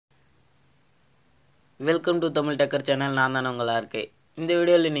Welcome to Tamil decker channel. நான் தானே உங்களா இருக்கேன். இந்த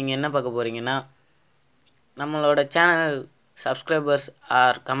வீடியோவில் நீங்கள் என்ன பார்க்க போகிறீங்கன்னா, நம்மளோட சேனல் சப்ஸ்கிரைபர்ஸ்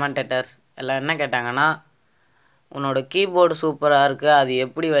ஆர் கமெண்டேட்டர்ஸ் எல்லாம் என்ன கேட்டாங்கன்னா, உன்னோட கீபோர்டு சூப்பராக இருக்குது, அது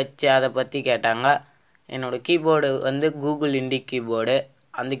எப்படி வச்சு அதை பற்றி கேட்டாங்க. என்னோடய கீபோர்டு வந்து கூகுள் இண்டிக் கீபோர்டு.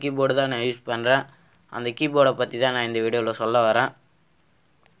 அந்த கீபோர்டு தான் நான் யூஸ் பண்ணுறேன். அந்த கீபோர்டை பற்றி தான் நான் இந்த வீடியோவில் சொல்ல வரேன்.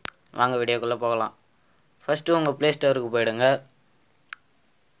 வாங்க வீடியோக்குள்ளே போகலாம். ஃபஸ்ட்டு உங்கள் ப்ளே ஸ்டோருக்கு போயிடுங்க.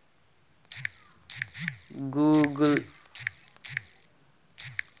 கூகுள்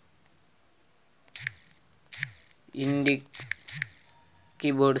இண்டிக்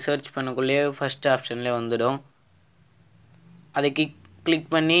கீபோர்டு சர்ச் பண்ணக்குள்ளேயே ஃபஸ்ட் ஆப்ஷன்லேயே வந்துடும். அதை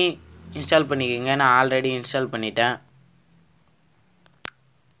கிளிக் பண்ணி இன்ஸ்டால் பண்ணிக்கோங்க. நான் ஆல்ரெடி இன்ஸ்டால் பண்ணிட்டேன்.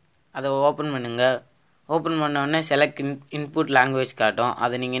 அதை ஓப்பன் பண்ணுங்க. ஓப்பன் பண்ணோடனே செலக்ட் இன்புட் லாங்குவேஜ் காட்டும்.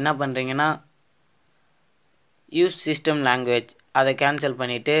 அதை நீங்கள் என்ன பண்ணுறீங்கன்னா, யூஸ் சிஸ்டம் லாங்குவேஜ் அதை கேன்சல்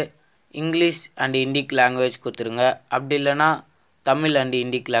பண்ணிவிட்டு இங்கிலீஷ் அண்ட் இண்டிக் லாங்குவேஜ் கொடுத்துருங்க. அப்படி இல்லைன்னா தமிழ் அண்ட்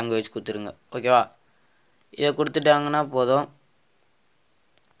இண்டிக் லாங்குவேஜ் கொடுத்துருங்க. ஓகேவா? இதை கொடுத்துட்டாங்கன்னா போதும்.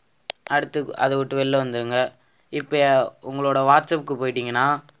 அடுத்து அதை விட்டு வெளில வந்துடுங்க. இப்போ உங்களோட வாட்ஸ்அப்புக்கு போயிட்டீங்கன்னா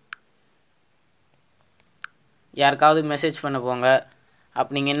யாருக்காவது மெசேஜ் பண்ண போங்க.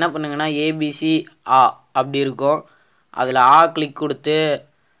 அப்போ நீங்கள் என்ன பண்ணுங்கன்னா, ஏபிசி ஆ அப்படி இருக்கும். அதில் ஆ கிளிக் கொடுத்து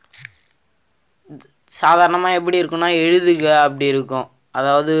சாதாரணமாக எப்படி இருக்குன்னா, எழுதுக அப்படி இருக்கும்.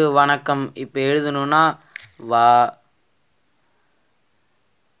 அதாவது வணக்கம் இப்போ எழுதணுன்னா வா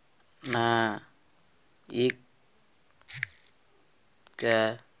ந இக் க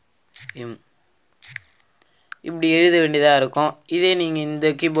இம் இப்படி எழுத வேண்டியதாக இருக்கும். இதே நீங்கள்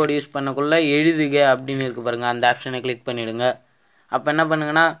இந்த கீபோர்டு யூஸ் பண்ணக்குள்ளே எழுதுக அப்படின்னு இருக்கு பாருங்கள், அந்த ஆப்ஷனை கிளிக் பண்ணிவிடுங்க. அப்போ என்ன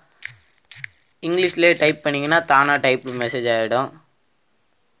பண்ணுங்கன்னா, இங்கிலீஷ்லேயே டைப் பண்ணிங்கன்னா தானாக டைப் மெசேஜ் ஆகிடும்.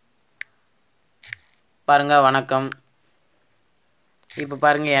 பாருங்கள், வணக்கம். இப்போ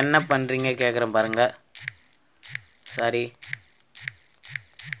பாருங்கள் என்ன பண்ணுறீங்க கேட்குறேன் பாருங்கள். சாரி,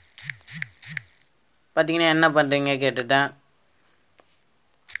 பார்த்தீங்கன்னா என்ன பண்ணுறீங்க கேட்டுட்டேன்.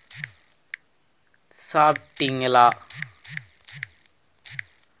 சாப்பிட்டீங்களா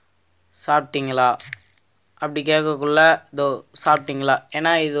சாப்பிட்டீங்களா அப்படி கேட்கக்குள்ள இதோ சாப்பிட்டீங்களா,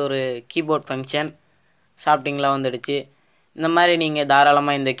 ஏன்னா இது ஒரு கீபோர்ட் ஃபங்க்ஷன். சாப்பிட்டீங்களா வந்துடுச்சு. இந்த மாதிரி நீங்கள்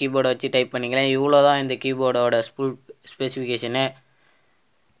தாராளமாக இந்த கீபோர்டை வச்சு டைப் பண்ணிக்கலாம். இவ்வளோ தான் இந்த கீபோர்டோட ஸ்பெசிஃபிகேஷனு.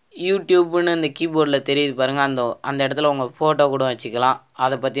 யூடியூப்னு இந்த கீபோர்டில் தெரியுது பாருங்கள், அந்த இடத்துல உங்கள் ஃபோட்டோ கூட வச்சுக்கலாம்.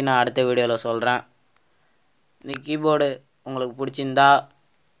 அதை பற்றி நான் அடுத்த வீடியோவில் சொல்கிறேன். இந்த கீபோர்டு உங்களுக்கு பிடிச்சிருந்தா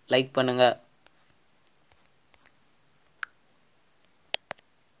லைக் பண்ணுங்கள்.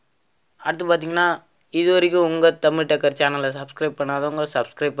 அடுத்து பார்த்திங்கன்னா, இது வரைக்கும் உங்கள் தமிழ் டெக்கர் சேனலை சப்ஸ்கிரைப் பண்ணாதவங்க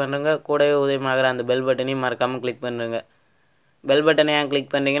சப்ஸ்கிரைப் பண்ணுங்க. கூடவே உதயமாகிற அந்த பெல் பட்டனையும் மறக்காமல் கிளிக் பண்ணுங்க. பெல் பட்டனை ஏன்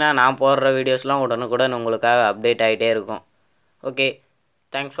கிளிக் பண்ணிங்கன்னா, நான் போடுற வீடியோஸ்லாம் உடனுக்குடன் உங்களுக்காக அப்டேட் ஆகிட்டே இருக்கும். Okay,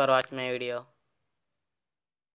 thanks for watch my video.